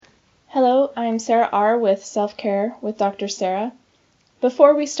Hello, I'm Sarah R. with Self-Care with Dr. Sarah.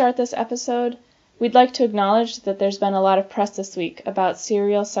 Before we start this episode, we'd like to acknowledge that there's been a lot of press this week about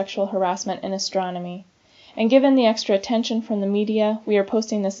serial sexual harassment in astronomy, and given the extra attention from the media, we are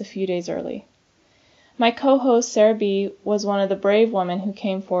posting this a few days early. My co-host Sarah B. was one of the brave women who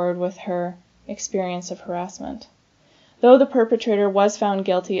came forward with her experience of harassment. Though the perpetrator was found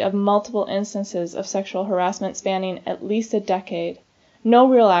guilty of multiple instances of sexual harassment spanning at least a decade, no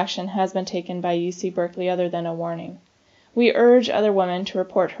real action has been taken by UC Berkeley other than a warning. We urge other women to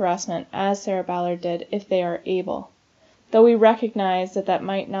report harassment as Sarah Ballard did if they are able, though we recognize that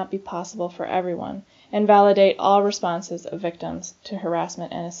might not be possible for everyone and validate all responses of victims to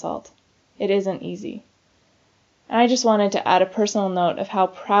harassment and assault. It isn't easy. I just wanted to add a personal note of how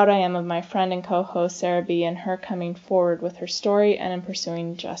proud I am of my friend and co-host Sarah B. and her coming forward with her story and in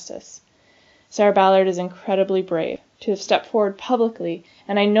pursuing justice. Sarah Ballard is incredibly brave to have stepped forward publicly,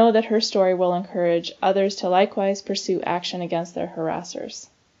 and I know that her story will encourage others to likewise pursue action against their harassers.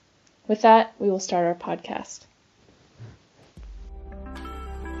 With that, we will start our podcast.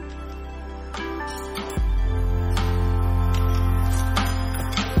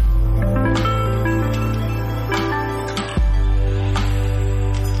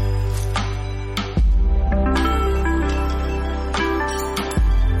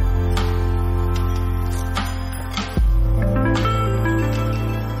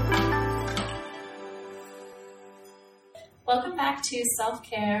 Welcome back to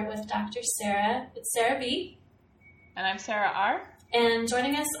Self-Care with Dr. Sarah. It's Sarah B. And I'm Sarah R. And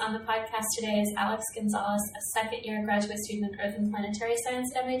joining us on the podcast today is Alex Gonzalez, a second-year graduate student in Earth and Planetary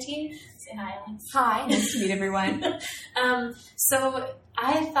Science at MIT. Say hi, Alex. Hi, nice to meet everyone. So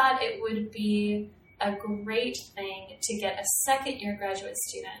I thought it would be a great thing to get a second-year graduate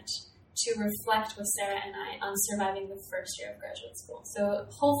student to reflect with Sarah and I on surviving the first year of graduate school. So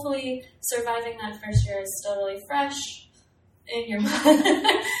hopefully surviving that first year is still really fresh in your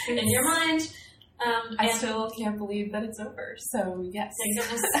mind. I still can't believe that it's over. So yes.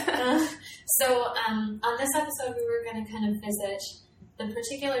 Thank goodness. So on this episode, we were going to kind of visit the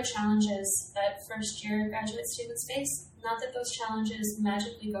particular challenges that first year graduate students face. Not that those challenges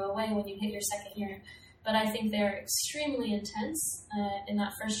magically go away when you hit your second year, but I think they're extremely intense in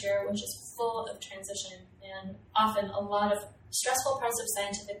that first year, which is full of transition and often a lot of stressful parts of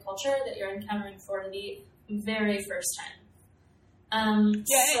scientific culture that you're encountering for the very first time.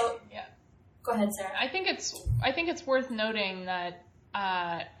 Go ahead, Sarah. I think it's worth noting that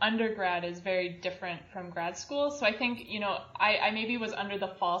undergrad is very different from grad school. So I think, I maybe was under the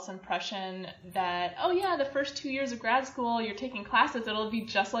false impression that, the first 2 years of grad school, you're taking classes, it'll be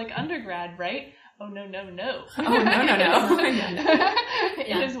just like undergrad, right? Oh, no. Oh, no.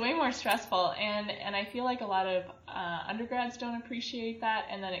 It is way more stressful. And I feel like a lot of undergrads don't appreciate that,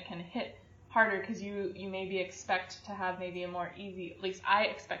 and then it can hit harder because you maybe expect to have maybe a more easy, at least I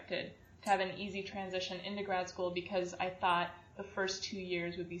expected to have an easy transition into grad school because I thought the first 2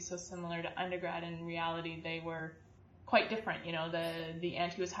 years would be so similar to undergrad, and in reality they were quite different. The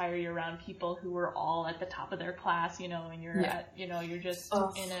ante was higher, you're around people who were all at the top of their class, and you're just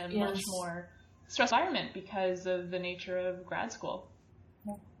in a much more stressful environment because of the nature of grad school.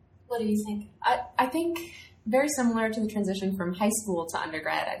 What do you think? I think very similar to the transition from high school to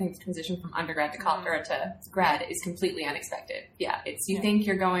undergrad. I think the transition from undergrad to college or to grad is completely unexpected. Yeah, you think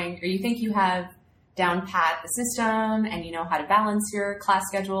you're going, or you think you have down pat the system and you know how to balance your class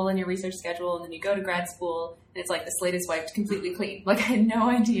schedule and your research schedule, and then you go to grad school and it's like the slate is wiped completely clean. Like I had no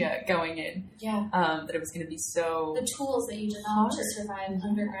idea going in that it was going to be so. The tools that you developed to survive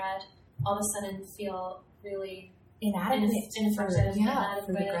undergrad all of a sudden feel really inadequate for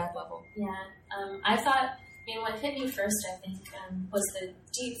the grad level. Yeah, I thought. What hit me first, I think, was the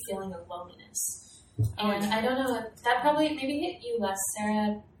deep feeling of loneliness. And I don't know, that probably maybe hit you less,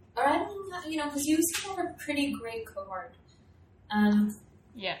 Sarah, or I don't know, because you seem to have a pretty great cohort.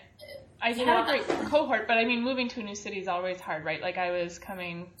 Yeah. I had a great cohort, but moving to a new city is always hard, right? Like I was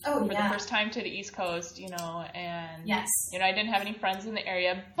coming for the first time to the East Coast, and yes. I didn't have any friends in the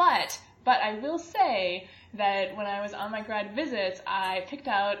area, but I will say that when I was on my grad visits, I picked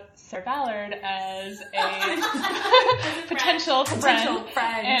out Sarah Ballard as a potential friend.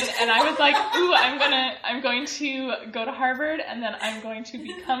 And I was like, ooh, I'm going to go to Harvard, and then I'm going to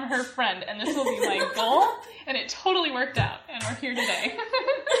become her friend, and this will be my goal. And it totally worked out, and we're here today.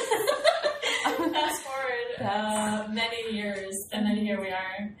 Fast forward many years, and then here we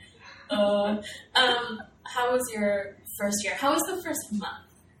are. How was your first year? How was the first month?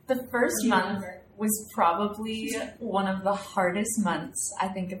 The first month was probably one of the hardest months, I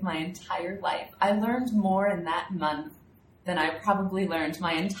think, of my entire life. I learned more in that month than I probably learned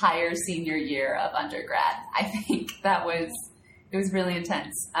my entire senior year of undergrad. I think it was really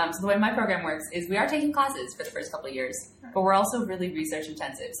intense. So the way my program works is we are taking classes for the first couple of years, but we're also really research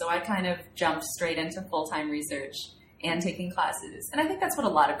intensive. So I kind of jumped straight into full-time research and taking classes. And I think that's what a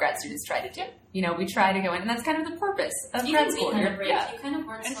lot of grad students try to do. You know, we try to go in, and that's kind of the purpose of grad school. You kind of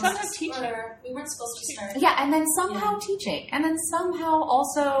weren't supposed to teaching. We weren't supposed to start. Yeah, and then somehow teaching. And then somehow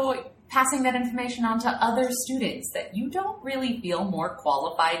also passing that information on to other students that you don't really feel more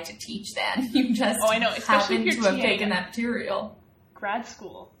qualified to teach than. You just happen to have taken that material. Grad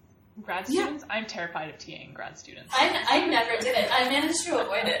students, I'm terrified of TAing grad students. I never did it. I managed to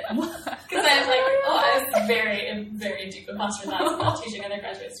avoid it. Because I was like, I was very, very deep imposter thoughts about teaching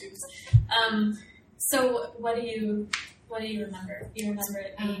undergraduate students. So what do you remember? Do you remember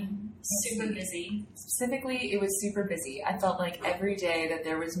it being super busy? Specifically, it was super busy. I felt like every day that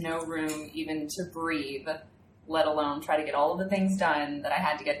there was no room even to breathe, let alone try to get all of the things done that I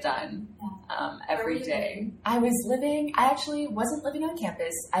had to get done every day. I actually wasn't living on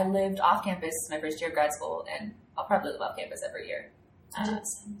campus. I lived off campus my first year of grad school, and I'll probably live off campus every year.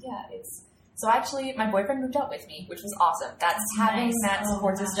 So actually my boyfriend moved out with me, which was awesome. Having that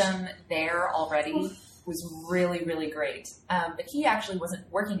support system there already was really, really great. But he actually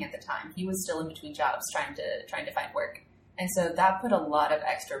wasn't working at the time. He was still in between jobs trying to find work. And so that put a lot of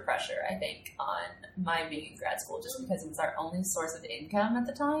extra pressure, I think, on my being in grad school, just because it was our only source of income at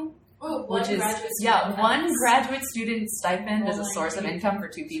the time. One graduate student stipend as a source of income for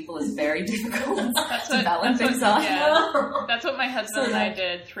two people is very difficult to balance things on. Yeah. That's what my husband and I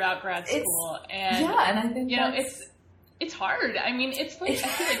did throughout grad school. And I think it's hard. I mean, it's like, I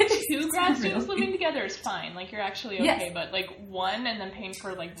feel like two grad students living together is fine. Like, you're actually okay. Yes. But, like, one and then paying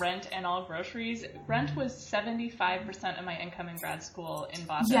for, like, rent and all groceries. Rent was 75% of my income in grad school in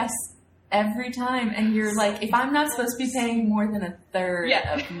Boston. Yes. Every time. And you're like, if I'm not supposed to be paying more than a third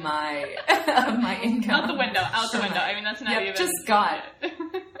of my income. Out the window. I mean, that's not even... Just God.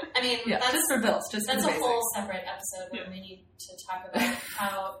 I mean, just for bills. That's a whole separate episode where we need to talk about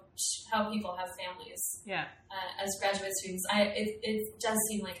how people have families. Yeah. As graduate students, it does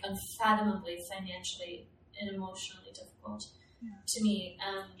seem like unfathomably financially and emotionally difficult to me.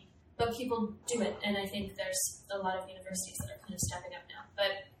 But people do it, and I think there's a lot of universities that are kind of stepping up now.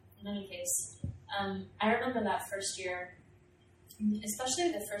 But in any case, I remember that first year,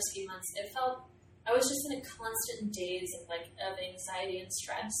 especially the first few months, it felt I was just in a constant daze of anxiety and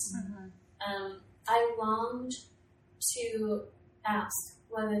stress. Mm-hmm. I longed to ask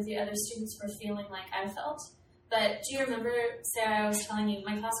whether the other students were feeling like I felt. But do you remember, Sarah, I was telling you,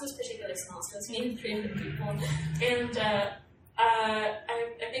 my class was particularly small, so it was me and 300 people. And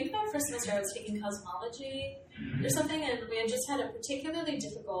I think that first semester I was taking cosmology or something, and we had just had a particularly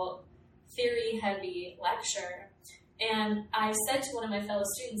difficult theory-heavy lecture. And I said to one of my fellow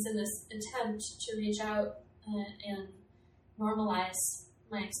students in this attempt to reach out and normalize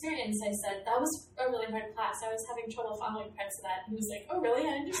my experience, I said, that was a really hard class. I was having trouble following parts of that. And he was like, oh, really?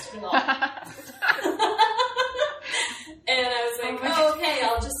 I understood it all. And I was like, oh, okay,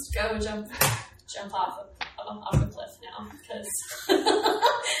 I'll just go jump off a cliff now.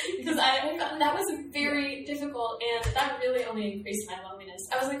 Because that was very difficult, and that really only increased my loneliness.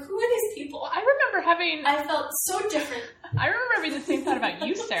 I was like, who are these people? I felt so different. I remember having the same thought about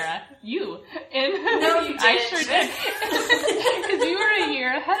you, Sarah. You. No, you didn't. I sure did. Because you were a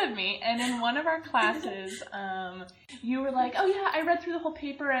year ahead of me, and in one of our classes, you were like, oh yeah, I read through the whole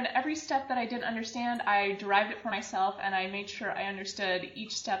paper, and every step that I didn't understand, I derived it for myself, and I made sure I understood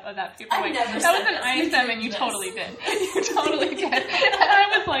each step of that paper. That was an ISM, and you totally did. You totally did. And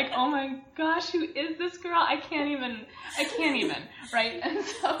I was like, oh my gosh, who is this girl? I can't even, right? And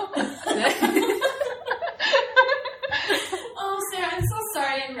so... Oh, Sarah, I'm so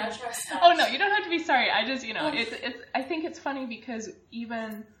sorry in retrospect. Oh no, you don't have to be sorry. I just, I think it's funny because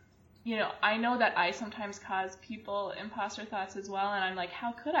even, I know that I sometimes cause people imposter thoughts as well, and I'm like,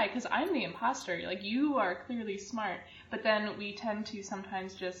 how could I? Because I'm the imposter. Like, you are clearly smart, but then we tend to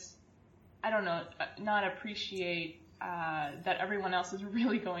sometimes just, I don't know, not appreciate that everyone else is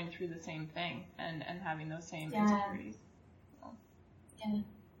really going through the same thing and having those same insecurities. Yeah.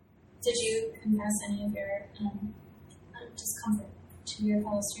 Did you confess any of your discomfort to your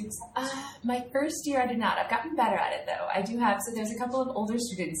fellow students? My first year I did not. I've gotten better at it though. I do have, so there's a couple of older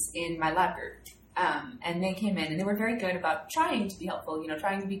students in my lab group, and they came in and they were very good about trying to be helpful,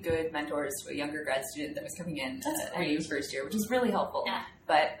 trying to be good mentors to a younger grad student that was coming in a new first year, which is really helpful. Yeah.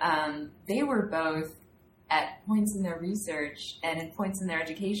 But they were both at points in their research and at points in their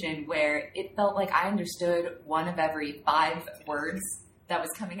education where it felt like I understood one of every 5 words that was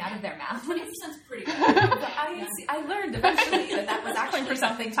coming out of their mouth. 20% is pretty good. I learned eventually that was actually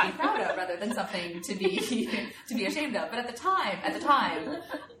something to be proud of rather than something to be ashamed of. But at the time,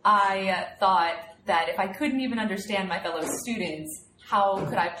 I thought that if I couldn't even understand my fellow students, how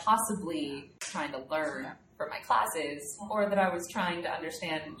could I possibly trying to learn for my classes, or that I was trying to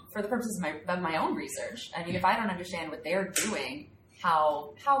understand for the purposes of my own research? I mean, if I don't understand what they're doing,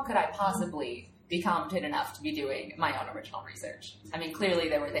 how could I possibly be competent enough to be doing my own original research? I mean, clearly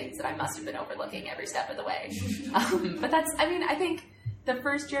there were things that I must have been overlooking every step of the way. But I think the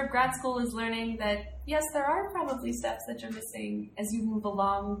first year of grad school is learning that, yes, there are probably steps that you're missing as you move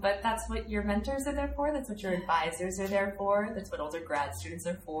along, but that's what your mentors are there for, that's what your advisors are there for, that's what older grad students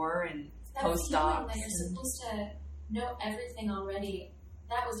are for, and that postdocs. That you're supposed to know everything already,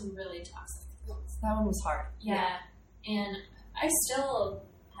 that was really toxic. That one was hard. Yeah. And I still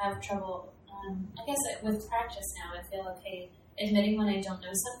have trouble, I guess with practice now, I feel okay admitting when I don't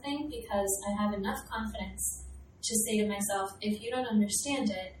know something because I have enough confidence to say to myself, if you don't understand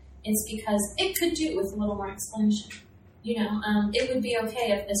it, it's because it could do with a little more explanation. It would be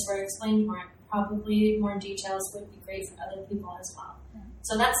okay if this were explained more. Probably more details would be great for other people as well.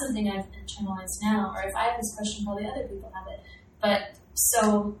 So that's something I've internalized now, or if I have this question, probably other people have it. But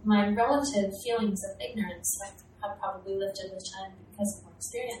so my relative feelings of ignorance have probably lifted with time because of more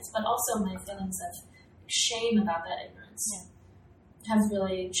experience, but also my feelings of shame about that ignorance have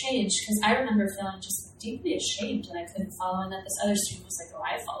really changed, because I remember feeling just deeply ashamed that I couldn't follow, and that this other student was like, oh,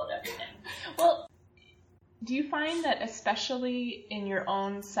 I followed everything. Well, do you find that especially in your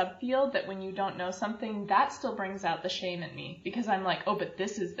own subfield that when you don't know something, that still brings out the shame in me? Because I'm like, oh, but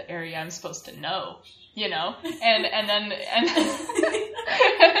this is the area I'm supposed to know, and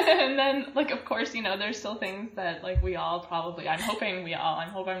then like, of course, there's still things that like we all probably, I hope I'm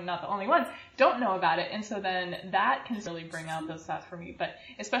not the only one, don't know about it. And so then that can really bring out those thoughts for me. But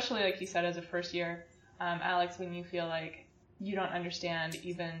especially like you said, as a first year, Alex, when you feel like you don't understand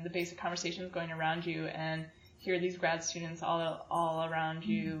even the basic conversations going around you, and hear these grad students all around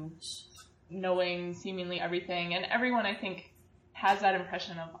you knowing seemingly everything, and everyone I think has that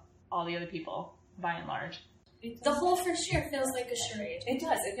impression of all the other people by and large. The whole first year feels like a charade. It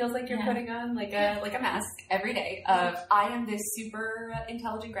does. It feels like you're putting on like a mask every day of, I am this super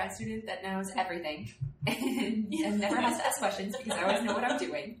intelligent grad student that knows everything and never has to ask questions because I always know what I'm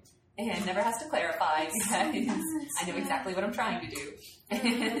doing. And never has to clarify because I know exactly what I'm trying to do. I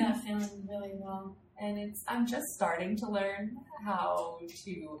remember that feeling really well. And I'm just starting to learn how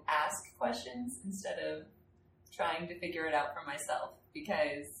to ask questions instead of trying to figure it out for myself,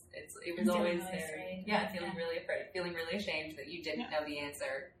 because it was always really there. Afraid. Feeling really afraid, feeling really ashamed that you didn't know the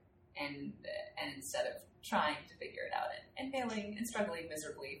answer, and instead of trying to figure it out and failing and struggling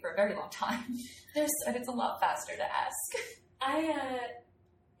miserably for a very long time. But it's a lot faster to ask.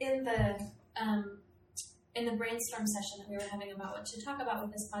 In the brainstorm session that we were having about what to talk about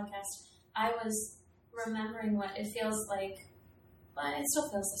with this podcast, I was remembering what it feels like, well, it still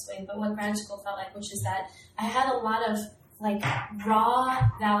feels this way, but what grad school felt like, which is that I had a lot of like raw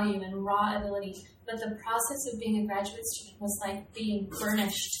value and raw ability, but the process of being a graduate student was like being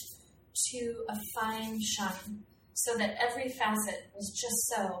burnished to a fine shine, so that every facet was just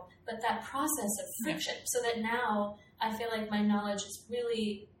so, but that process of friction, so that now I feel like my knowledge is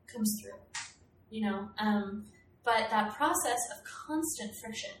really comes through, but that process of constant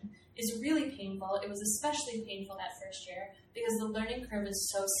friction is really painful. It was especially painful that first year because the learning curve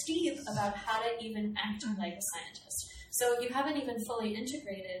is so steep about how to even act like a scientist. So you haven't even fully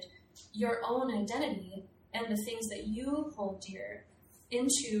integrated your own identity and the things that you hold dear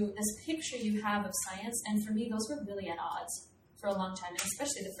into this picture you have of science. And for me, those were really at odds for a long time, and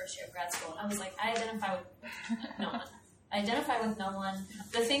especially the first year of grad school. I was like, I identify with no one. I identify with no one.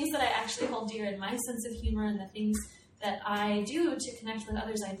 The things that I actually hold dear in my sense of humor and the things that I do to connect with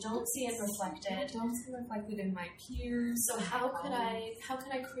others, I don't see it reflected. I don't see it reflected in my peers. So how could I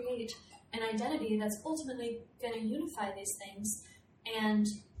create an identity that's ultimately going to unify these things? And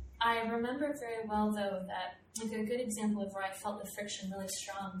I remember very well, though, that like a good example of where I felt the friction really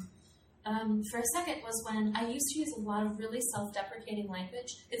strong for a second was when I used to use a lot of really self-deprecating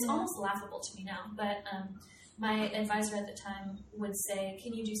language. It's almost laughable to me now, but my advisor at the time would say,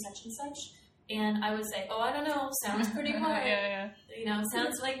 can you do such and such? And I would say, oh, I don't know, sounds pretty hard.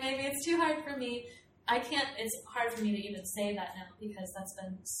 Sounds like maybe it's too hard for me. It's hard for me to even say that now because that's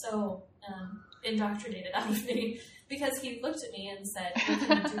been so indoctrinated out of me, because he looked at me and said, well,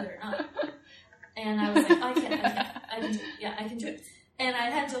 can you do it or not? And I was like, I can do it. And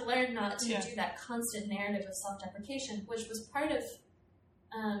I had to learn not to do that constant narrative of self-deprecation, which was part of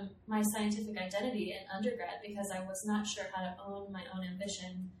my scientific identity in undergrad because I was not sure how to own my own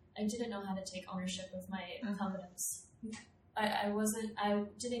ambition. I didn't know how to take ownership of my competence. I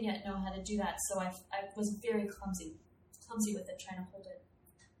didn't yet know how to do that, so I was very clumsy with it, trying to hold it.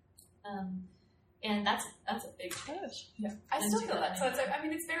 And that's a big push. Yeah, I still feel that. So it's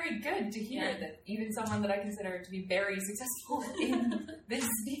very good to hear that even someone that I consider to be very successful in this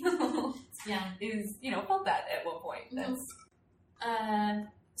field is, felt that at one point. That's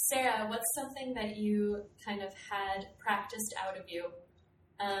Sarah, what's something that you kind of had practiced out of you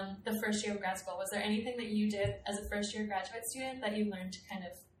the first year of grad school? Was there anything that you did as a first-year graduate student that you learned to kind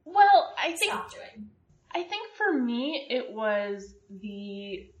of stop doing? I think for me, it was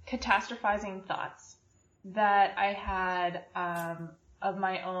the catastrophizing thoughts that I had of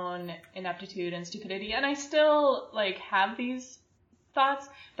my own ineptitude and stupidity. And I still, have these thoughts,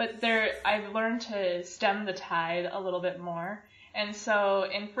 but I've learned to stem the tide a little bit more. And so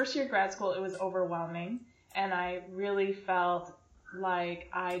in first year grad school, it was overwhelming. And I really felt like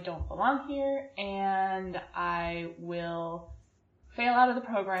I don't belong here and I will fail out of the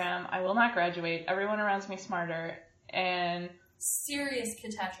program. I will not graduate. Everyone around me smarter. And serious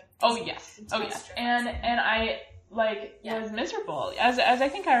catastrophe. Oh yes. And I was miserable, as I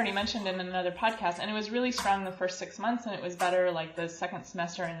think I already mentioned in another podcast. And it was really strong the first 6 months, and it was better the second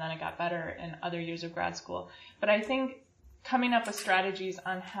semester, and then it got better in other years of grad school. But I think coming up with strategies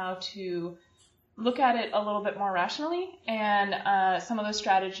on how to look at it a little bit more rationally, and some of those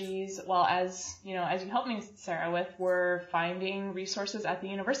strategies, as you helped me, Sarah, with, were finding resources at the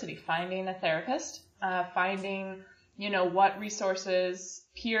university, finding a therapist, finding what resources,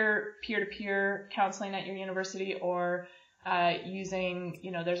 peer-to-peer counseling at your university, or using,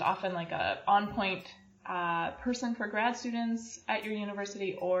 there's often a on-point person for grad students at your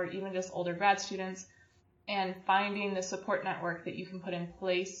university, or even just older grad students, and finding the support network that you can put in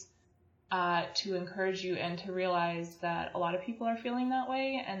place to encourage you and to realize that a lot of people are feeling that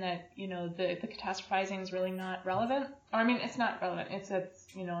way, and that, the catastrophizing is really not relevant. Or, it's not relevant. It's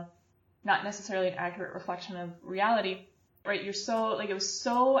not necessarily an accurate reflection of reality, right? You're so, it was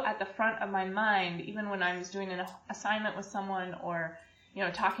so at the front of my mind, even when I was doing an assignment with someone, or,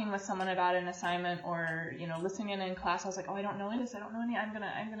 talking with someone about an assignment, or, listening in class, I was like, oh, I don't know any, I'm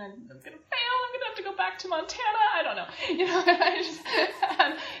gonna fail, I'm gonna have to go back to Montana, I don't know, I just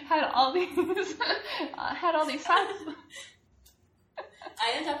had all these thoughts.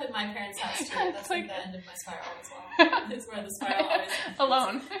 I end up in my parents' house too. That's the end of my spiral as well. It's where the spiral always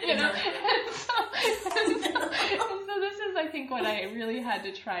alone, So this is, I think, what I really had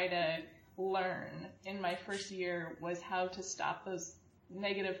to try to learn in my first year, was how to stop those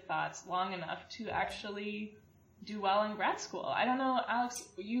negative thoughts long enough to actually do well in grad school. I don't know, Alex,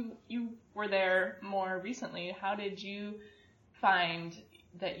 you were there more recently. How did you find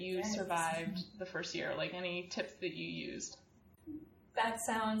that you survived the first year? Any tips that you used? That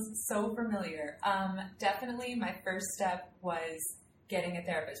sounds so familiar. Definitely my first step was getting a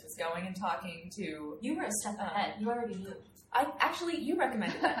therapist, was going and talking to... You were a step ahead. You already knew. You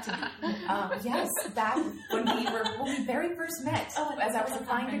recommended that to me. Yes, back when we very first met, as I was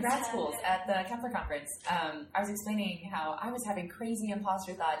applying to grad schools at the Kepler conference. I was explaining how I was having crazy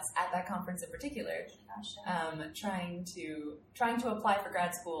imposter thoughts at that conference in particular, trying to apply for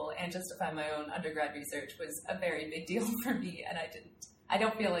grad school and justify my own undergrad research was a very big deal for me, and I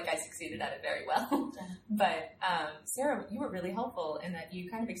don't feel like I succeeded at it very well. But Sarah, you were really helpful in that you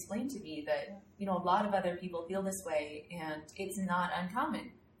kind of explained to me that, a lot of other people feel this way, and it's not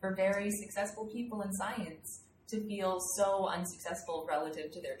uncommon for very successful people in science to feel so unsuccessful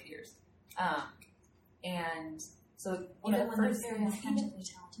relative to their peers. And so even when they're very authentically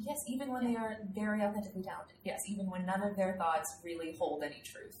talented. Yes, even when they are very authentically talented. Yes, even when none of their thoughts really hold any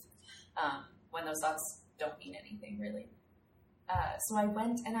truth. When those thoughts don't mean anything, really. So I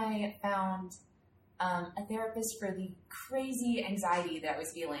went and I found a therapist for the crazy anxiety that I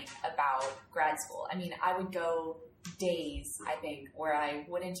was feeling about grad school. I would go days, I think, where I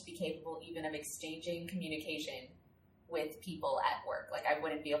wouldn't be capable even of exchanging communication with people at work. I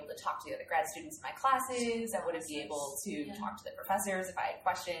wouldn't be able to talk to the other grad students in my classes. I wouldn't be able to talk to the professors if I had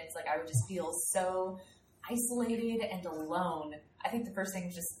questions. I would just feel so isolated and alone. I think the first thing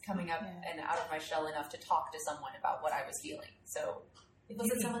was just coming up and out of my shell enough to talk to someone about what I was feeling. So, was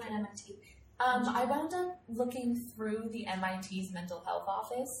it someone at MIT? I wound up looking through the MIT's mental health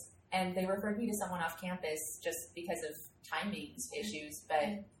office, and they referred me to someone off campus just because of timing issues,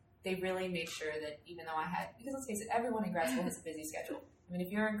 but they really made sure that even though because let's face it, everyone in grad school has a busy schedule.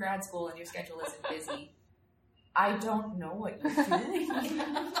 If you're in grad school and your schedule isn't busy, I don't know what you're doing.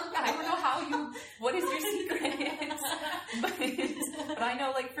 I don't know what is your secret? But I I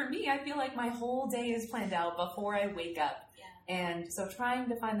know, like, for me, I feel like my whole day is planned out before I wake up. Yeah. And so trying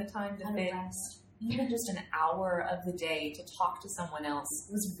to find the time to fit Rest. even just an hour of the day to talk to someone else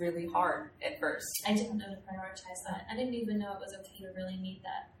was really hard at first. I didn't know to prioritize that. I didn't even know it was okay to really need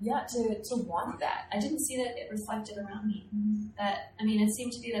that. Yeah, to want that. I didn't see that it reflected around me. That, I mean, it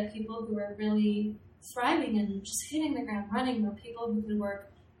seemed to be that people who were really thriving and just hitting the ground running were people who could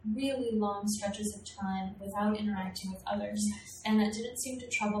work really long stretches of time without interacting with others. Yes. And that didn't seem to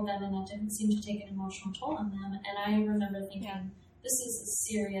trouble them, and that didn't seem to take an emotional toll on them. And I remember thinking, this is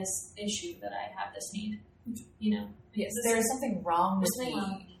a serious issue that I have this need. You know? Yes, there's something wrong with something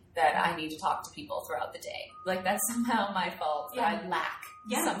wrong with me that I need to talk to people throughout the day. Like, that's somehow my fault that I lack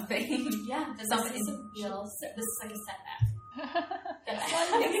something. Yeah, this is like a setback.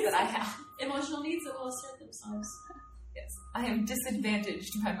 that I have. Emotional needs that will assert themselves. Yes. I am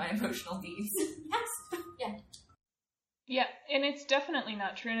disadvantaged by my emotional needs. Yes. Yeah. Yeah, and it's definitely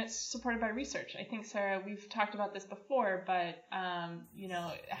not true, and it's supported by research. I think, Sarah, we've talked about this before, but,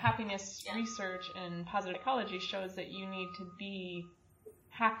 happiness research in positive psychology shows that you need to be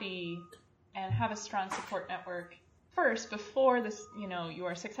happy and have a strong support network first before this, you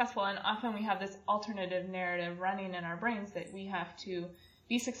are successful. And often we have this alternative narrative running in our brains that we have to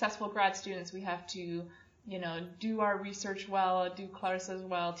be successful grad students. We have to, do our research well, do classes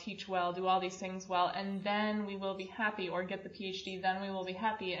well, teach well, do all these things well, and then we will be happy, or get the PhD, then we will be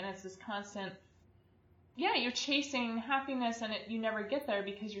happy. And it's this constant, you're chasing happiness, and you never get there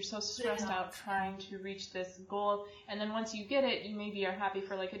because you're so stressed out trying to reach this goal. And then once you get it, you maybe are happy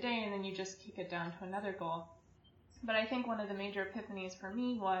for like a day, and then you just kick it down to another goal. But I think one of the major epiphanies for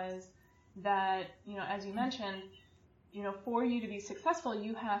me was that, as you mentioned, for you to be successful,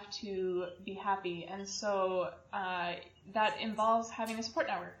 you have to be happy. And so that involves having a support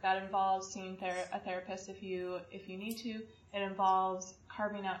network. That involves seeing a therapist if you need to. It involves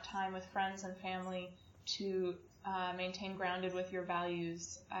carving out time with friends and family to maintain grounded with your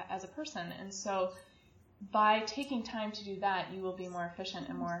values as a person. And so by taking time to do that, you will be more efficient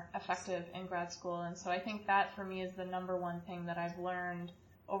and more effective in grad school. And so I think that for me is the number one thing that I've learned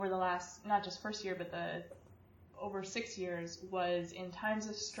over the last, not just first year, but over 6 years, was in times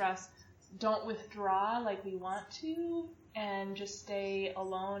of stress, don't withdraw like we want to and just stay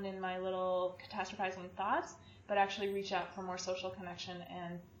alone in my little catastrophizing thoughts, but actually reach out for more social connection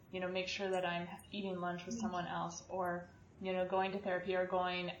and, make sure that I'm eating lunch with someone else, or, going to therapy, or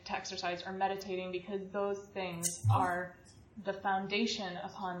going to exercise, or meditating, because those things are the foundation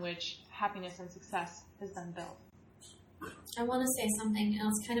upon which happiness and success is then built. I want to say something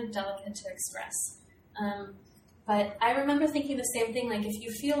else kind of delicate to express. But I remember thinking the same thing, like, if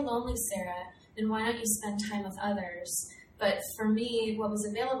you feel lonely, Sarah, then why don't you spend time with others? But for me, what was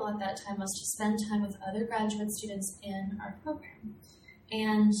available at that time was to spend time with other graduate students in our program.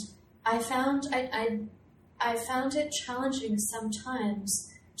 And I found it challenging sometimes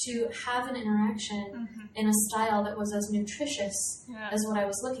to have an interaction in a style that was as nutritious as what I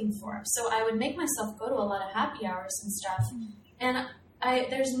was looking for. So I would make myself go to a lot of happy hours and stuff, and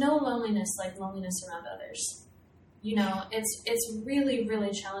there's no loneliness like loneliness around others. It's really,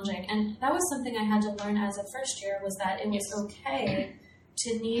 really challenging. And that was something I had to learn as a first year, was that it was okay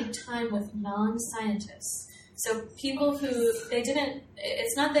to need time with non-scientists. So people who,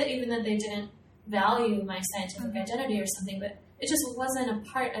 it's not that even that they didn't value my scientific identity or something, but it just wasn't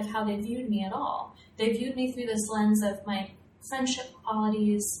a part of how they viewed me at all. They viewed me through this lens of my friendship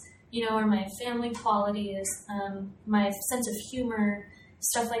qualities, or my family qualities, my sense of humor,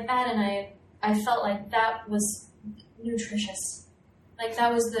 stuff like that. And I felt like that was nutritious. Like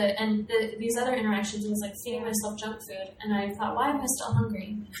that was these other interactions, it was like feeding myself junk food, and I thought, why am I still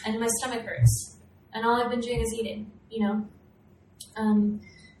hungry? And my stomach hurts, and all I've been doing is eating,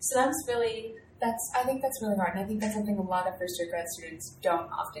 So I think that's really hard, and I think that's something a lot of first-year grad students don't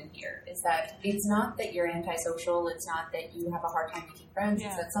often hear, is that it's not that you're antisocial, it's not that you have a hard time making friends,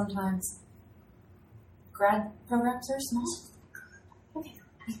 it's that sometimes grad programs are small. Okay.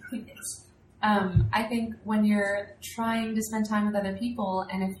 I think when you're trying to spend time with other people,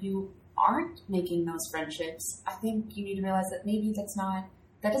 and if you aren't making those friendships, I think you need to realize that maybe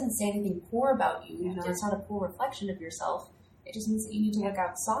that doesn't say anything poor about you. It's not a poor reflection of yourself. It just means that you need to look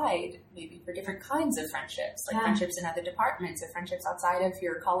outside, maybe for different kinds of friendships, like friendships in other departments, or friendships outside of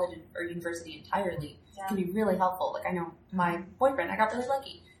your college or university entirely. It can be really helpful. Like, I know my boyfriend, I got really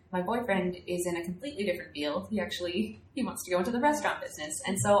lucky. My boyfriend is in a completely different field. He wants to go into the restaurant business.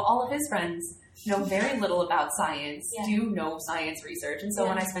 And so all of his friends know very little about science, do know science research. And so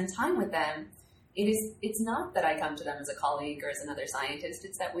when I spend time with them, it's not that I come to them as a colleague or as another scientist.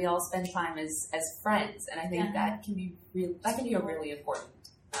 It's that we all spend time as friends, and I think that can be a really important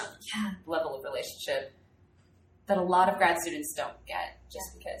level of relationship that a lot of grad students don't get,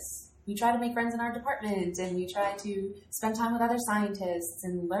 just because we try to make friends in our department and we try to spend time with other scientists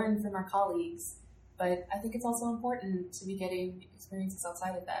and learn from our colleagues. But I think it's also important to be getting experiences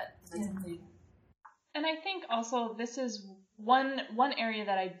outside of that. And I think also this is one area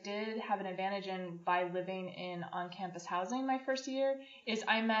that I did have an advantage in by living in on-campus housing my first year is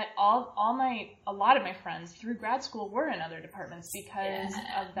I met a lot of my friends through grad school were in other departments because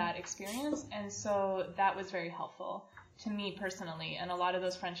of that experience, and so that was very helpful to me personally, and a lot of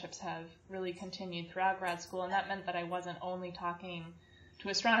those friendships have really continued throughout grad school, and that meant that I wasn't only talking to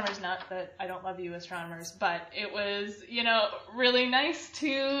astronomers, not that I don't love you astronomers, but it was, really nice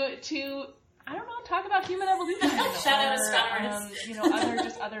to I don't know, talk about human evolution. Shout out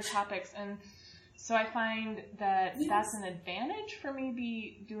astronomers. other topics. And so I find that that's an advantage for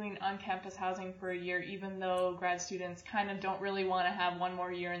me doing on-campus housing for a year, even though grad students kind of don't really want to have one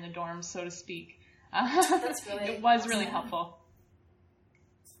more year in the dorms, so to speak. It was really helpful.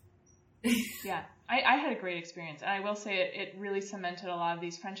 Yeah, I had a great experience. And I will say it really cemented a lot of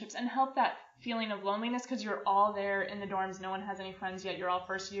these friendships and helped that feeling of loneliness because you're all there in the dorms. No one has any friends yet. You're all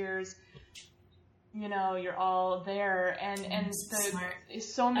first years. You're all there, and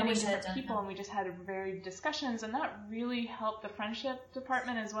so many different people, and we just had very discussions, and that really helped the friendship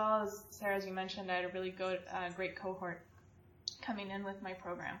department as well as, Sarah, as you mentioned, I had a really great cohort coming in with my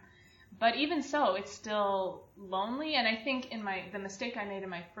program. But even so, it's still lonely, and I think the mistake I made in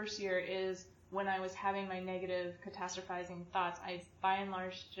my first year is when I was having my negative catastrophizing thoughts, I by and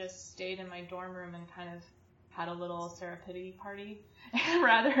large just stayed in my dorm room and kind of had a little serendipity party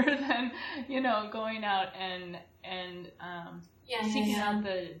rather than, going out and seeking out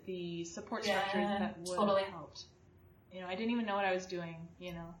the support structures that would have helped. I didn't even know what I was doing,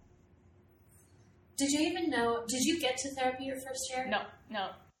 Did you get to therapy your first year? No.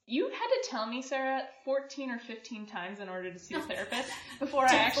 You had to tell me, Sarah, 14 or 15 times in order to see a therapist before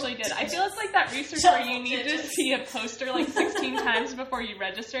I actually did. I feel it's like that research where you need to see a poster 16 times before you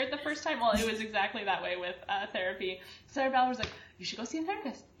register it the first time. Well, it was exactly that way with therapy. Sarah Ballard was like, you should go see a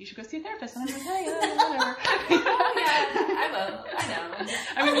therapist. And I'm like, whatever. I will. I know.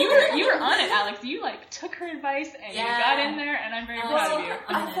 I mean, you were on it, Alex. You took her advice and you got in there, and I'm very proud of you.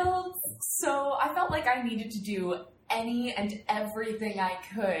 I felt like I needed to do any and everything I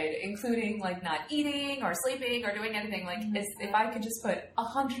could, including not eating or sleeping or doing anything. If I could just put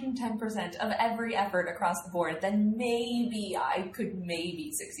 110% of every effort across the board, then maybe I could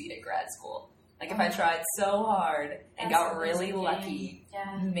succeed at grad school. If I tried so hard and got really lucky,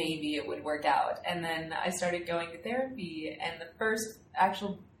 maybe it would work out. And then I started going to therapy, and the first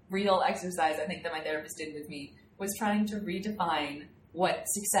actual real exercise I think that my therapist did with me was trying to redefine what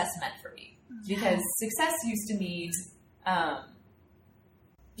success meant for me. Because success used to mean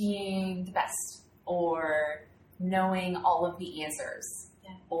being the best, or knowing all of the answers,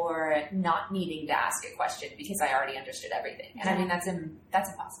 or not needing to ask a question because I already understood everything. And I mean, that's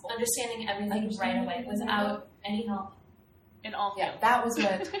impossible. Understanding everything right away without any help. In all fields. Yeah, that was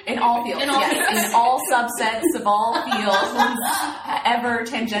what, in all fields, yes. In all subsets of all fields, ever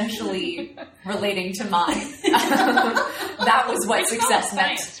tangentially relating to mine. That was what success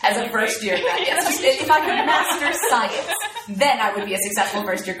meant as a first year grad. Yes, if I could master science, then I would be a successful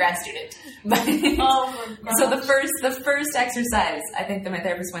first year grad student. But, so the first exercise I think that my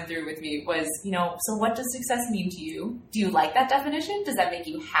therapist went through with me was, so what does success mean to you? Do you like that definition? Does that make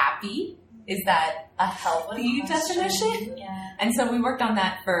you happy? Is that a healthy definition? Yeah. And so we worked on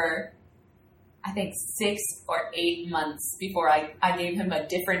that for, I think, 6 or 8 months before I gave him a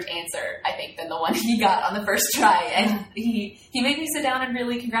different answer, I think, than the one he got on the first try. And he made me sit down and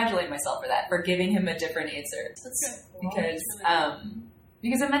really congratulate myself for that, for giving him a different answer. That's good.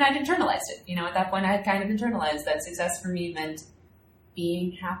 Because it meant I'd internalized it. At that point I had kind of internalized that success for me meant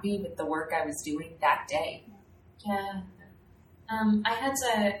being happy with the work I was doing that day. Yeah.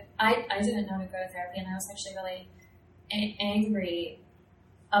 I didn't know to go to therapy, and I was actually really angry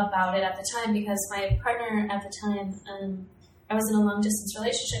about it at the time because my partner at the time, I was in a long-distance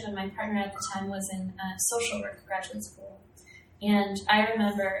relationship, and my partner at the time was in social work graduate school. And I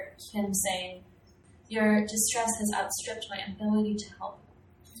remember him saying, "Your distress has outstripped my ability to help."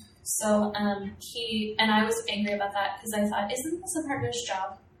 So I was angry about that because I thought, isn't this a partner's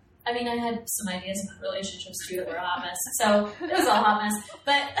job? I mean, I had some ideas about relationships too that were a hot mess, so it was all a hot mess.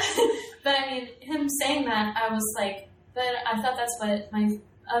 But I mean, him saying that, I was like, but I thought that's what my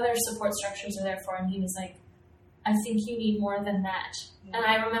other support structures are there for. And he was like, I think you need more than that. And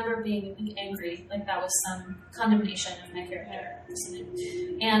I remember being angry, like that was some condemnation of my character or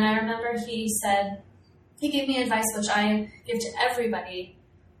something. And I remember he gave me advice which I give to everybody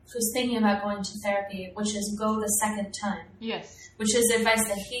who's thinking about going to therapy, which is go the second time. Yes. Which is advice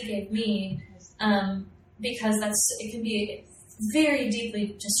that he gave me, because it can be very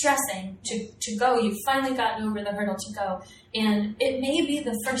deeply distressing to go. You've finally gotten over the hurdle to go. And it may be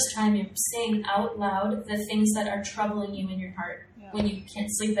the first time you're saying out loud the things that are troubling you in your heart when you can't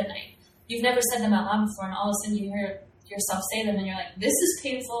sleep at night. You've never said them out loud before, and all of a sudden you hear yourself say them, and you're like, this is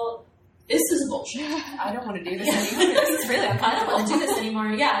painful. This is bullshit. I don't want to do this anymore. This is really I uncomfortable. don't want to do this anymore.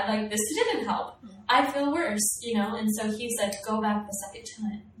 Yeah, like, this didn't help. I feel worse, And so he said, go back the second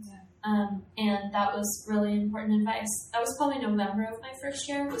time. And that was really important advice. That was probably November of my first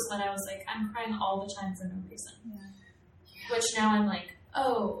year, was when I was like, I'm crying all the time for no reason. Which now I'm like,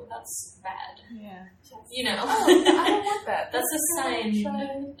 oh, that's bad. Yeah. Oh, I don't want that. That's a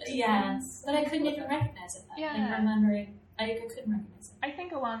sign. Yeah. But I couldn't even recognize it then. Yeah. Like remembering, I couldn't recognize it. I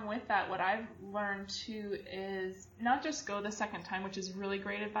think along with that, what I've learned too is not just go the second time, which is really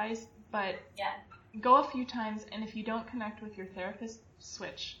great advice, but go a few times, and if you don't connect with your therapist,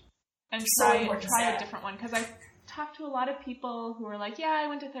 switch. And try a different one. Because I talked to a lot of people who are like, yeah, I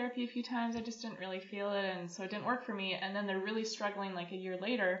went to therapy a few times, I just didn't really feel it, and so it didn't work for me. And then they're really struggling like a year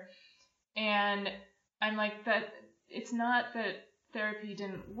later. And I'm like, that it's not that therapy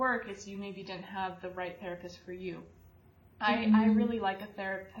didn't work, it's you maybe didn't have the right therapist for you. I really like a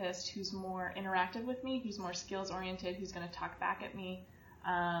therapist who's more interactive with me, who's more skills oriented, who's going to talk back at me,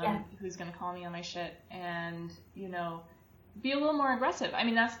 who's going to call me on my shit, and be a little more aggressive. I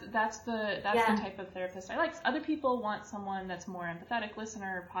mean, that's the type of therapist I like. Other people want someone that's more empathetic,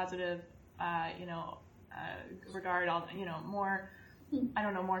 listener, positive, regard, more,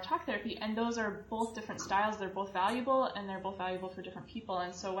 more talk therapy. And those are both different styles. They're both valuable, and they're both valuable for different people.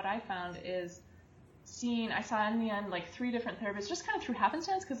 And so what I found is I saw in the end like 3 different therapists just kind of through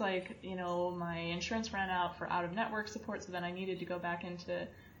happenstance, because my insurance ran out for out-of-network support, so then I needed to go back into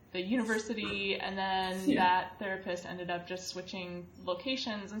the university, and then that therapist ended up just switching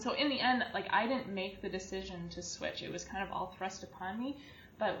locations. And so in the end, I didn't make the decision to switch. It was kind of all thrust upon me.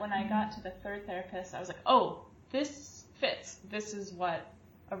 But when I got to the 3rd therapist, I was like, oh, this fits. This is what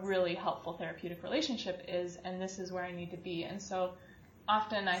a really helpful therapeutic relationship is, and this is where I need to be. And so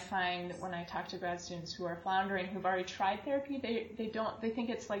often I find when I talk to grad students who are floundering, who've already tried therapy, they think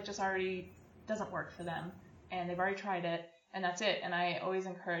it's just already doesn't work for them, and they've already tried it, and that's it. And I always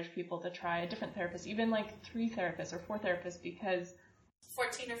encourage people to try a different therapist, even 3 therapists or 4 therapists, because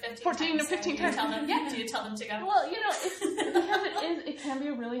 14 or 15 or 15 times. Do you tell them to go? Well, because it can be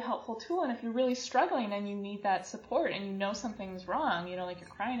a really helpful tool, and if you're really struggling and you need that support and something's wrong, you're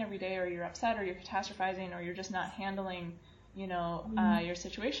crying every day, or you're upset, or you're catastrophizing, or you're just not handling your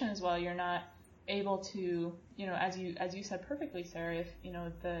situation as well, you're not able to, as you said perfectly, Sarah, if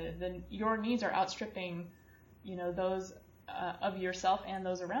your needs are outstripping, those of yourself and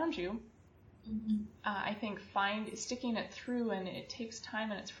those around you. I think sticking it through, and it takes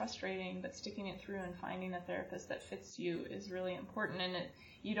time and it's frustrating, but sticking it through and finding a therapist that fits you is really important. And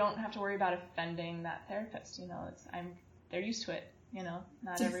you don't have to worry about offending that therapist. They're used to it.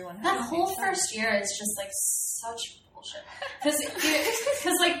 Not everyone has that whole first year is just such bullshit.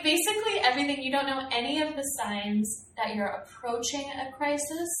 Because basically everything, you don't know any of the signs that you're approaching a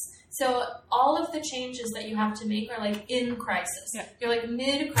crisis. So all of the changes that you have to make are in crisis. Yeah. You're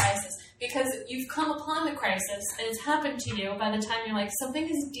mid-crisis, because you've come upon the crisis and it's happened to you by the time you're something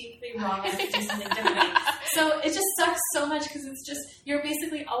is deeply wrong, I have to do something differently. So it just sucks so much, because it's you're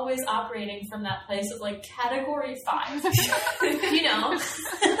basically always operating from that place of category 5.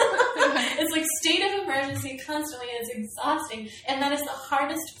 It's state of emergency constantly, and it's exhausting. And that is the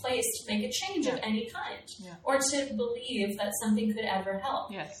hardest place to make a change of any kind, or to believe that something could ever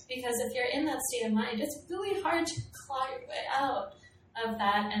help. Yes. Because if you're in that state of mind, it's really hard to claw your way out of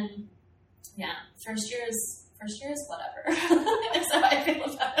that. And first year is whatever. That's how I feel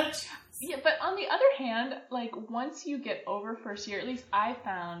about it. Yeah, but on the other hand, once you get over first year, at least I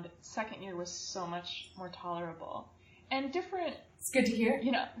found second year was so much more tolerable and different. It's good to hear.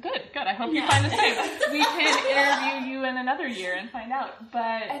 Good. I hope you find the same. We can interview you in another year and find out.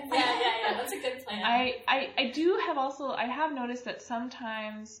 But yeah, that's a good plan. I have noticed that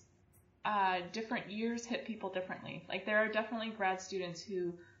sometimes different years hit people differently. There are definitely grad students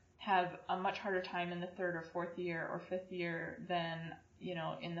who have a much harder time in the 3rd or 4th year or 5th year than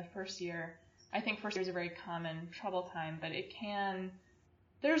in the first year. I think first year is a very common trouble time, but it can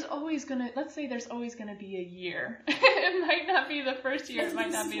there's always gonna be a year. It might not be the first year, it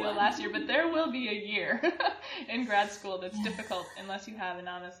might not be the last year, but there will be a year in grad school that's difficult unless you have an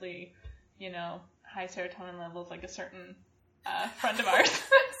honestly, high serotonin levels like a certain friend of ours.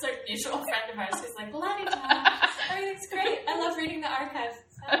 Certain mutual friend of ours who's like, Lavita, everything's great. I love reading the archives.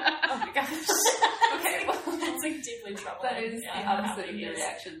 Oh my gosh. Okay, well, it's like deeply troubling. That is the opposite of the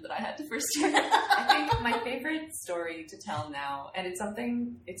reaction that I had to first year. I think my favorite story to tell now, and it's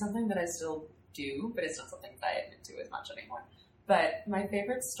something that I still do, but it's not something that I admit to as much anymore. But my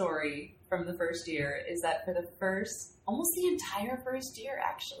favorite story from the first year is that for almost the entire first year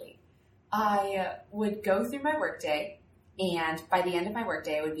actually, I would go through my workday, and by the end of my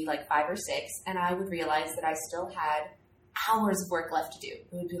workday, it would be like 5 or 6, and I would realize that I still had hours of work left to do. It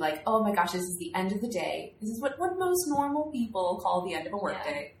would be like, oh my gosh, this is the end of the day. This is what most normal people call the end of a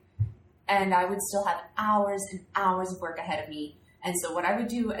workday. Yeah. And I would still have hours and hours of work ahead of me. And so what I would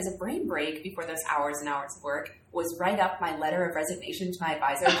do as a brain break before those hours and hours of work was write up my letter of resignation to my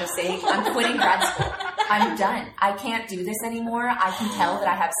advisor, just saying, I'm quitting grad school. I'm done. I can't do this anymore. I can tell that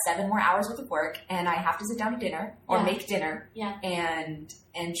I have 7 more hours worth of work, and I have to sit down to dinner or make dinner and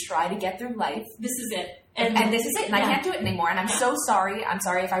try to get through life. This is it. And this is it, and I can't do it anymore, and I'm so sorry. I'm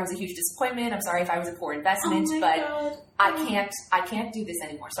sorry if I was a huge disappointment. I'm sorry if I was a poor investment, God. I can't do this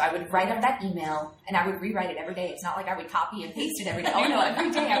anymore. So I would write up that email, and I would rewrite it every day. It's not like I would copy and paste it every day. Oh no,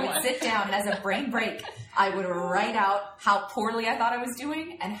 every day I would sit down, and as a brain break, I would write out how poorly I thought I was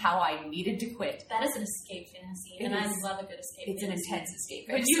doing and how I needed to quit. That is an escape fantasy, and I love a good escape fantasy. It's an intense escape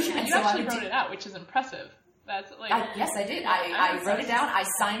fantasy. But you actually wrote it out, which is impressive. That's like, yes, I did. I wrote it down, I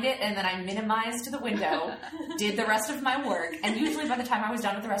signed it, and then I minimized to the window, did the rest of my work, and usually by the time I was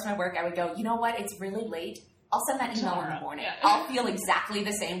done with the rest of my work, I would go, you know what, it's really late. I'll send that email in the morning. Yeah. I'll feel exactly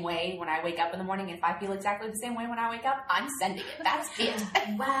the same way when I wake up in the morning. If I feel exactly the same way when I wake up, I'm sending it. That's it.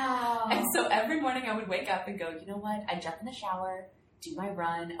 Wow. And so every morning I would wake up and go, you know what, I jump in the shower, do my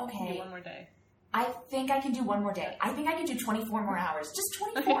run, okay. Do one more day. I think I can do one more day. I think I can do 24 more hours. Just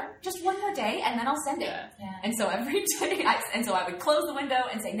 24. Okay. Just one more day, and then I'll send it. Yeah. And so every day, I would close the window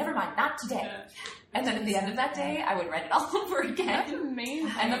and say, never mind, not today. Yeah. And then at the end of that day, I would write it all over again. That's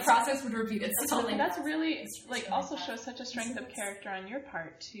amazing. And the process would repeat itself. That's really, also shows such a strength of character on your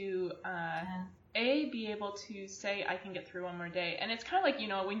part to, be able to say, I can get through one more day. And it's kind of like,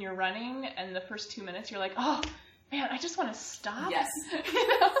 when you're running and the first 2 minutes, you're like, oh, man, I just want to stop. Yes.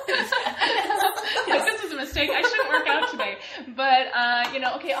 Like, this is a mistake. I shouldn't work out today. But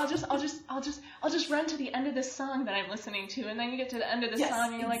okay, I'll just run to the end of this song that I'm listening to, and then you get to the end of the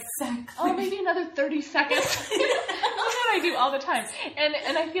song, and you're like, oh, maybe another 30 seconds. That's what I do all the time.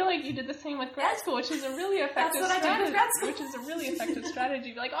 And I feel like you did the same with grad school, which is a really effective strategy. I did with grad school. Which is a really effective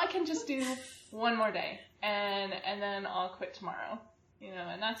strategy. Be like, I can just do one more day, and then I'll quit tomorrow.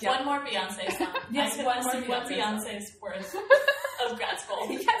 And that's one more Beyonce song. Yes, one more Beyonce's worth of grad school.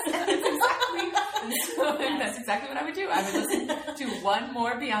 That's exactly what I would do. I would listen to one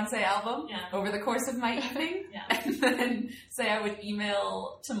more Beyonce album over the course of my evening, and then say I would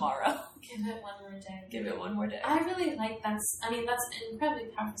email tomorrow. Give it one more day. Give it one more day. I really like that's an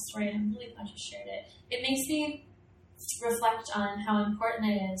incredibly powerful story, and I'm really glad you shared it. It makes me reflect on how important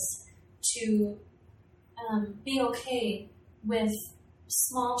it is to be okay with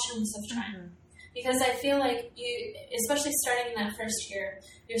small chunks of time. Mm-hmm. Because I feel like you, especially starting in that first year,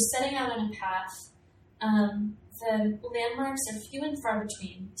 you're setting out on a path. The landmarks are few and far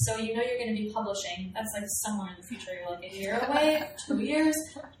between. So you're going to be publishing. That's like somewhere in the future. You're like a year away, 2 years.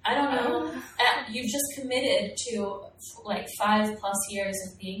 I don't know. And you've just committed to like 5+ years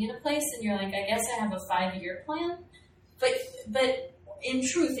of being in a place, and you're like, I guess I have a 5-year plan. But in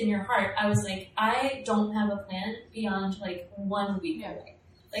truth, in your heart, I was like, I don't have a plan beyond like 1 week away.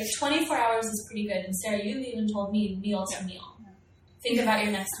 Like 24 hours is pretty good. And Sarah, you've even told me meal to meal. Think about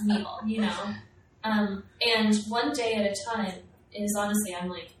your next meal, and one day at a time is honestly, I'm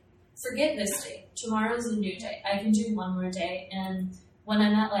like, forget this day. Tomorrow's a new day. I can do one more day. And when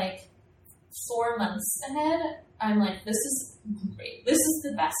I'm at like 4 months ahead, I'm like, this is great. This is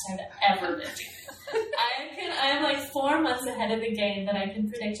the best I've ever been doing. I'm like 4 months ahead of the game that I can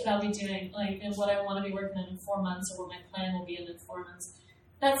predict what I'll be doing, like, and what I want to be working on in 4 months, or what my plan will be in 4 months.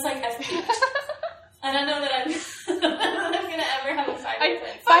 That's like, I've peaked. I don't know that I'm going to ever have a 5-year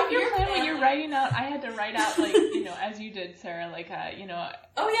plan. 5-year plan when you're writing out, I had to write out, like, as you did, Sarah, like, postdoc.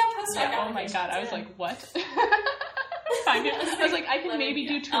 Oh my God, I was like, what? 5 years. I was like, I can maybe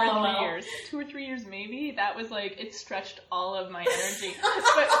do 2 or 3 years. 2 or 3 years, maybe. That was like, it stretched all of my energy.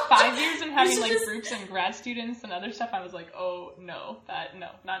 But 5 years and having like groups and grad students and other stuff, I was like, oh no,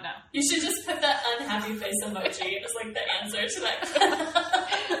 not now. You should just put that unhappy face emoji as like the answer to that.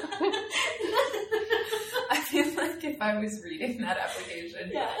 I was reading that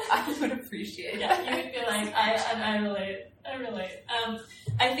application, Yeah. I would appreciate Yeah, that. you would be like, I relate. I relate.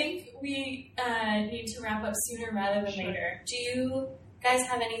 I think we need to wrap up sooner rather than later. Do you guys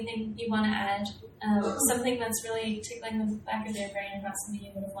have anything you want to add? Something that's really tickling the back of your brain about something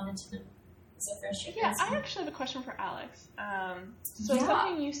you would have wanted to know as a first year? Yeah, I actually have a question for Alex. So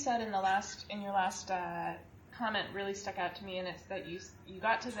something you said in your last comment really stuck out to me, and it's that you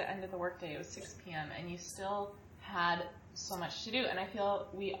got to the end of the workday. It was 6 p.m. and you still had so much to do, and I feel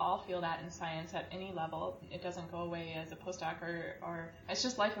we all feel that in science at any level. It doesn't go away as a postdoc or it's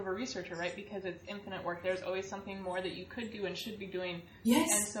just life of a researcher, right? Because it's infinite work. There's always something more that you could do and should be doing. Yes.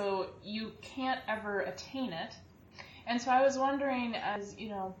 And so you can't ever attain it. And so I was wondering, as you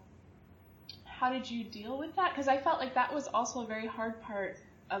know, how did you deal with that? Because I felt like that was also a very hard part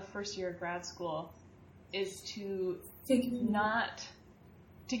of first year grad school, is to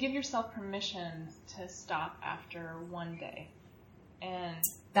to give yourself permission to stop after one day. And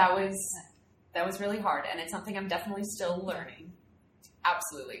that was really hard, and it's something I'm definitely still learning.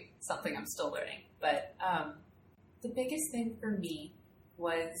 Absolutely, something I'm still learning. But the biggest thing for me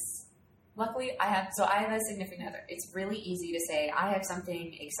was, luckily, I have a significant other. It's really easy to say, I have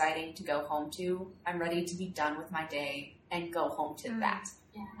something exciting to go home to. I'm ready to be done with my day and go home to that.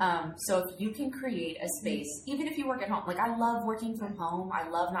 Yeah. So if you can create a space, even if you work at home, like I love working from home. I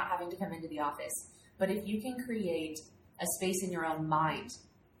love not having to come into the office. But if you can create a space in your own mind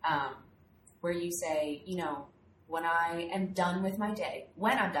where you say, you know, when I am done with my day,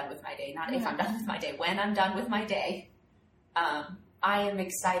 not if I'm done with my day, when I'm done with my day, I am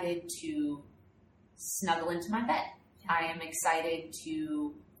excited to snuggle into my bed. I am excited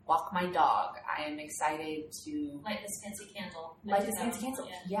to walk my dog. I am excited to light this fancy candle. Yeah.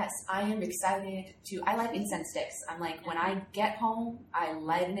 Yes, I am excited to. I light incense sticks. I'm like, when I get home, I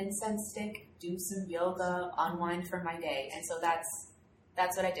light an incense stick, do some yoga, unwind from my day, and so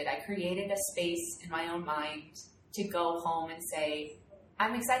that's what I did. I created a space in my own mind to go home and say,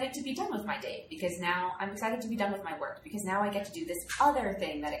 I'm excited to be done with my day, because now I'm excited to be done with my work, because now I get to do this other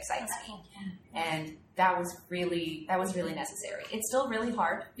thing that excites me. And that was really necessary. It's still really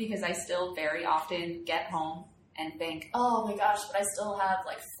hard, because I still very often get home and think, oh my gosh, but I still have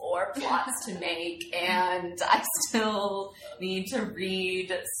like 4 plots to make, and I still need to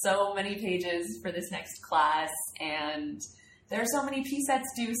read so many pages for this next class, and there are so many P-sets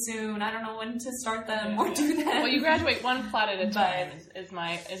due soon. I don't know when to start them or do them. Well, you graduate one plot at a time is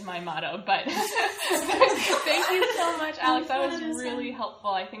my motto. But thank you so much, Alex. That was really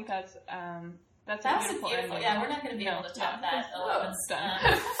helpful. I think that's a beautiful ending. Yeah, we're not going to be able to top that. Oh, it's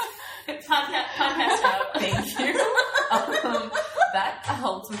done. Podcast out. Thank you. That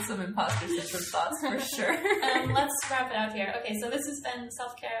helps with some imposter syndrome thoughts for sure. Let's wrap it up here. Okay, so this has been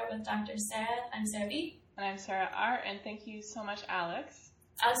Self-Care with Dr. Sarah. I'm Sarah B. And I'm Sarah R. And thank you so much, Alex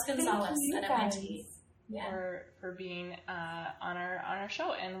Gonzalez at MIT. For being on our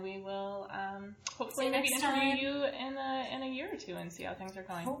show, and we will hopefully maybe next interview time. you in a year or two and see how things are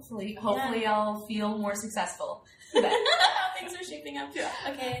going. Hopefully I'll feel more successful. How things are shaping up. Yeah.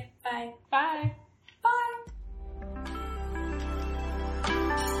 Okay, bye. Bye.